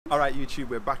Alright YouTube,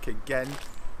 we're back again,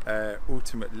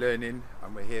 Ultimate Learning,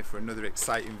 and we're here for another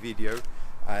exciting video.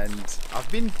 And I've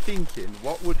been thinking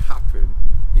what would happen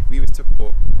if we were to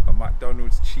put a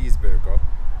McDonald's cheeseburger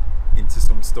into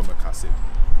some stomach acid.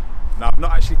 Now I've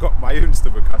not actually got my own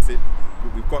stomach acid,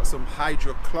 but we've got some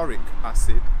hydrochloric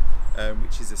acid,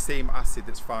 which is the same acid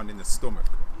that's found in the stomach.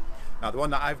 Now the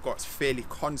one that I've got is fairly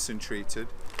concentrated.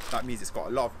 That means it's got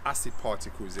a lot of acid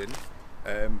particles in.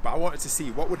 But I wanted to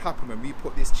see what would happen when we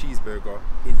put this cheeseburger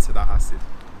into that acid.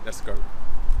 Let's go.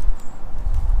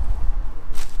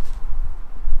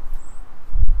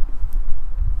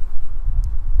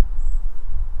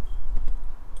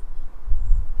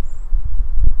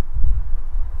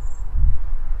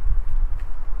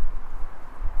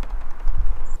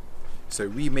 So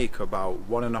we make about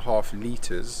 1.5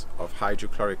 litres of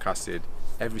hydrochloric acid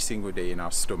every single day in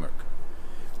our stomach.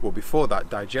 Well, before that,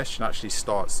 digestion actually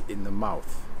starts in the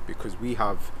mouth, because we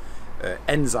have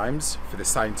enzymes, for the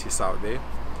scientists out there,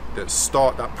 that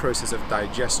start that process of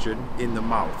digestion in the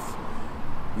mouth.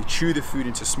 We chew the food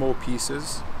into small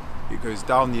pieces, it goes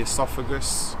down the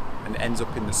esophagus and ends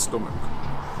up in the stomach.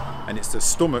 And it's the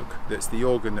stomach that's the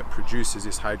organ that produces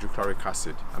this hydrochloric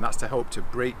acid, and that's to help to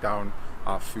break down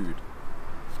our food.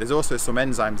 There's also some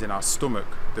enzymes in our stomach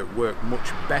that work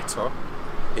much better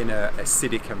in an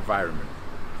acidic environment.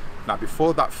 Now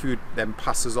before that food then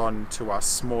passes on to our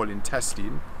small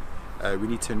intestine, we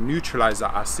need to neutralize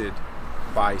that acid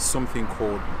by something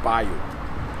called bile,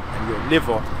 and your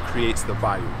liver creates the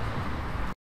bile.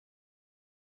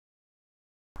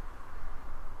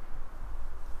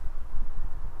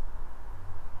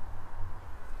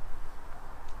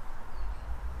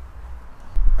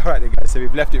 Alright then guys, so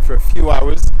we've left it for a few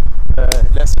hours.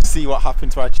 Let's see what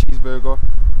happened to our cheeseburger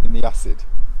in the acid.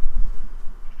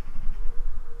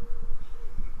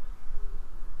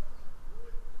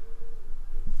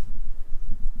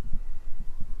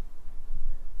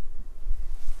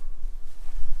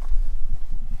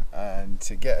 And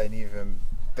to get an even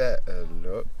better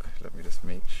look, let me just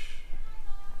make sure.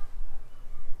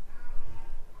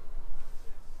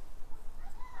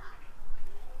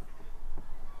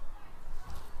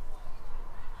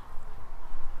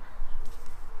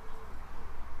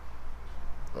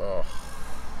 Oh.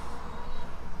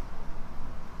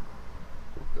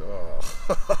 Oh.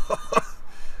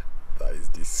 That is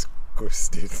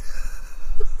disgusting.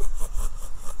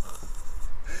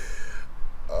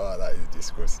 Oh, that is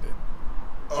disgusting.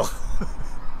 Oh.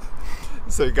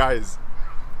 So guys,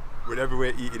 whenever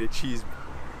we're eating a cheeseburger,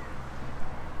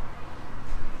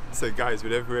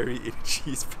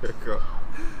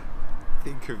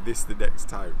 think of this the next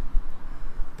time.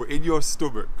 But in your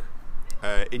stomach,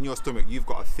 you've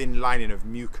got a thin lining of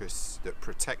mucus that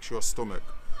protects your stomach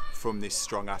from this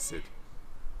strong acid.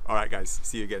 Alright guys,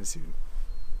 see you again soon.